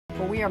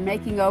Well, we are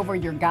making over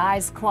your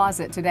guy's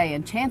closet today,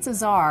 and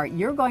chances are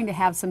you're going to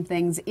have some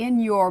things in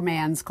your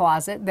man's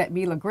closet that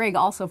Mila Grigg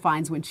also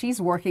finds when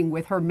she's working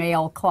with her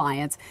male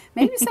clients.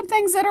 Maybe some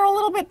things that are a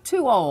little bit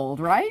too old,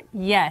 right?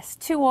 Yes,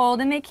 too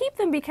old, and they keep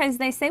them because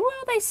they say,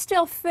 well, they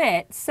still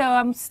fit, so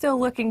I'm still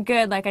looking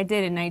good like I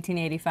did in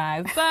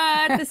 1985,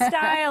 but the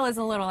style is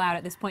a little out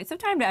at this point, so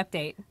time to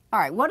update. All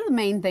right, what are the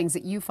main things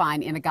that you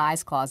find in a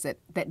guy's closet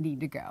that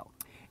need to go?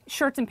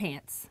 Shirts and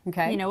pants.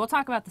 Okay. You know, we'll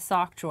talk about the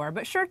sock drawer,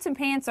 but shirts and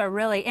pants are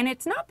really, and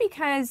it's not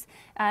because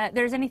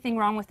there's anything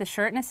wrong with the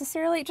shirt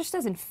necessarily, it just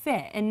doesn't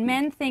fit. And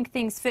men think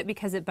things fit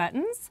because it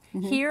buttons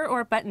here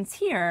or it buttons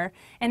here,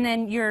 and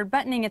then you're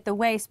buttoning at the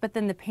waist, but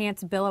then the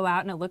pants billow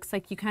out and it looks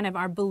like you kind of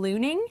are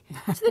ballooning.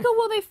 So they go,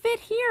 well, they fit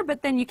here,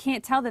 but then you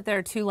can't tell that there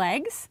are two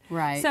legs.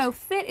 Right. So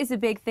fit is a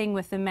big thing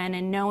with the men,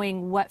 and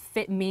knowing what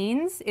fit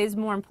means is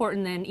more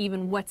important than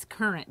even what's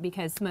current,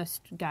 because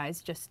most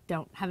guys just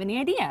don't have any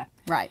idea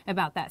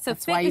about that. So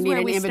that's why you need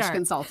an image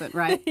consultant,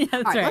 right? Yeah,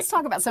 that's right. Let's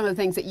talk about some of the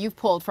things that you've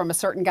pulled from a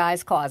certain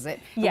guy's closet.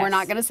 Yes. We're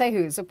not going to say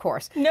whose, of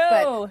course.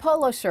 No. But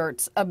polo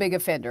shirts, a big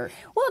offender.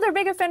 Well, they're a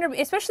big offender,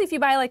 especially if you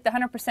buy like the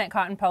 100%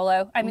 cotton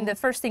polo. I mean, the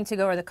first thing to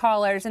go are the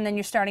collars, and then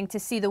you're starting to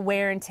see the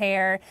wear and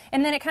tear,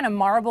 and then it kind of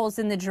marbles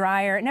in the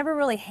dryer. It never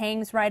really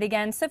hangs right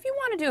again. So if you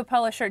want to do a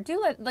polo shirt,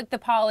 do like the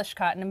polished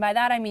cotton, and by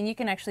that I mean you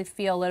can actually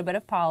feel a little bit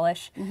of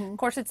polish. Of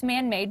course, it's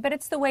man-made, but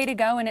it's the way to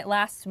go, and it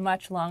lasts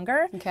much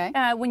longer. Okay.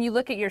 When you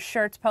look at your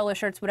shirts, polo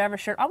shirts, whatever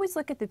shirt, always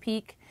look at the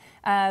peak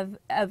of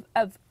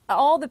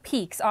all the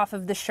peaks off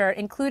of the shirt,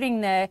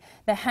 including the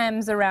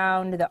hems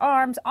around the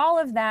arms. All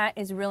of that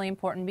is really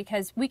important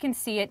because we can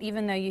see it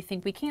even though you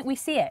think we can't. We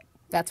see it.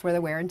 That's where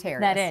the wear and tear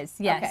is. That is,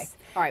 yes. Okay.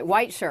 All right,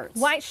 white shirts.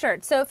 White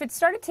shirts. So if it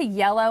started to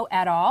yellow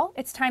at all,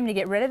 it's time to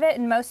get rid of it.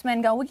 And most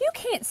men go, well, you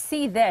can't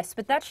see this,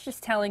 but that's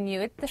just telling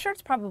you the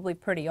shirt's probably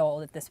pretty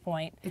old at this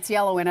point. It's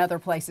yellow in other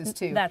places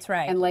too. That's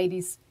right. And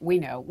ladies, we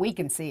know, we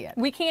can see it.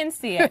 We can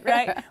see it,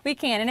 right? We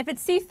can. And if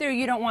it's see-through,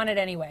 you don't want it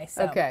anyway.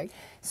 So. Okay.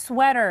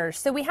 Sweaters.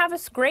 So we have a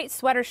great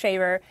sweater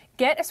shaver.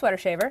 Get a sweater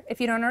shaver if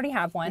you don't already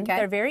have one. Okay.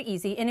 They're very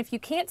easy. And if you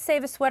can't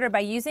save a sweater by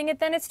using it,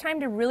 then it's time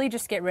to really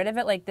just get rid of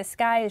it. Like, this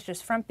guy is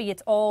just frumpy,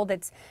 it's old,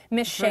 it's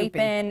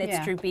misshapen,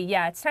 it's droopy.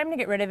 Yeah, it's time to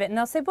get rid of it. And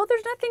they'll say, well,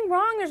 there's nothing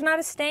wrong, there's not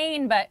a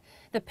stain, but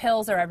the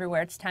pills are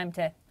everywhere. It's time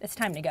to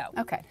go.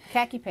 Okay.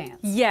 Khaki pants.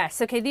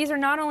 Yes. Okay. These are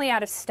not only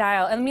out of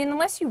style. I mean,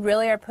 unless you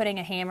really are putting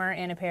a hammer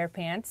in a pair of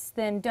pants,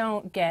 then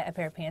don't get a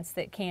pair of pants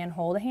that can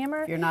hold a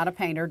hammer. If you're not a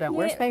painter, don't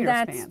wear painter's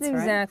pants. That's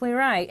exactly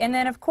right. And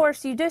then, of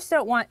course, you just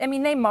don't want. I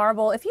mean, they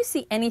marble. If you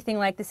see anything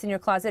like this in your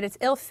closet, it's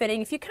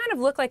ill-fitting. If you kind of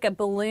look like a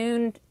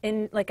balloon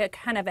in like a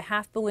kind of a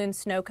half balloon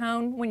snow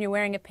cone when you're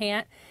wearing a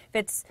pant, if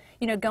it's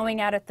going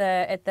out at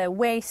the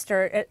waist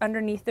or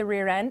underneath the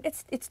rear end,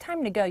 it's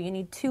time to go. You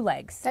need two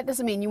legs. That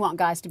doesn't mean you want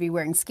guys to be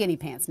wearing skinny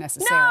pants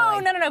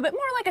necessarily. No, but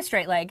more like a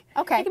straight leg.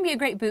 Okay. It can be a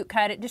great boot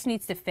cut. It just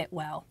needs to fit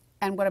well.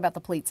 And what about the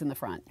pleats in the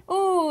front?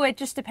 Ooh, it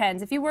just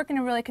depends. If you work in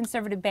a really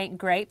conservative bank,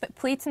 great, but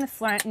pleats in the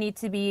front need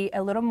to be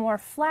a little more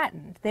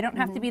flattened. They don't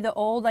have to be the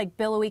old, like,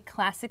 billowy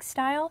classic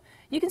style.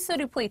 You can still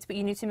do pleats, but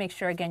you need to make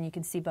sure, again, you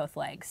can see both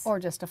legs. Or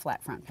just a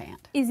flat front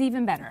pant. Is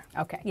even better.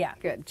 Okay. Yeah.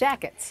 Good.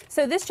 Jackets.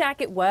 So this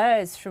jacket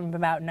was from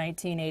about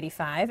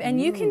 1985,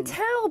 and you can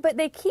tell, but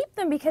they keep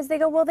them because they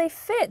go, well, they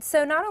fit.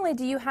 So not only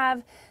do you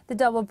have the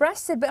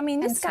double-breasted, but I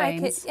mean, this guy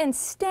could, and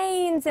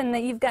stains, and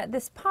you've got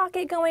this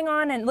pocket going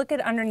on, and look at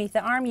underneath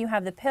the arm, you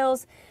have the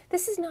pills.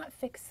 This is not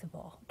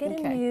fixable. Get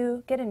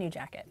a new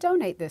jacket.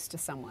 Donate this to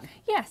someone.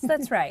 Yes,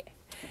 that's right.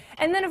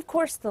 And then, of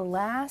course, the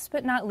last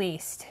but not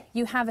least,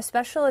 you have a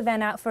special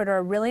event outfit or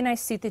a really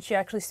nice suit that you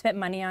actually spent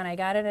money on. I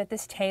got it at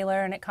this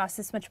tailor, and it cost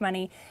this much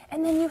money.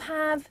 And then you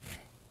have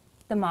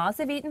the moths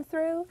have eaten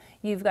through,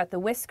 you've got the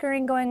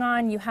whiskering going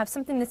on, you have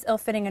something that's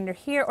ill-fitting under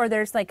here, or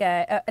there's like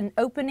an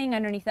opening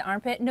underneath the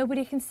armpit.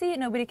 Nobody can see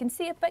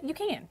it, but you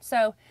can.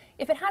 So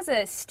if it has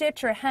a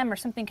stitch or a hem or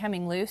something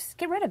coming loose,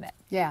 get rid of it.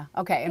 Yeah,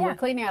 okay, and we're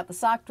cleaning out the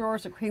sock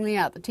drawers, we're cleaning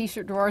out the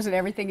t-shirt drawers and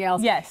everything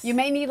else. Yes. You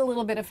may need a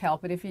little bit of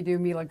help, but if you do,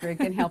 Mila Grigg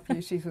can help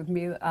you. She's with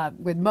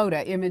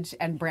Moda, Image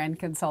and Brand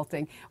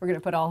Consulting. We're going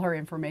to put all her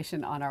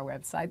information on our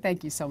website.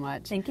 Thank you so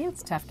much. Thank you.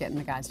 It's tough getting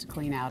the guys to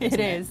clean out, It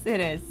isn't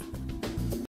it? is.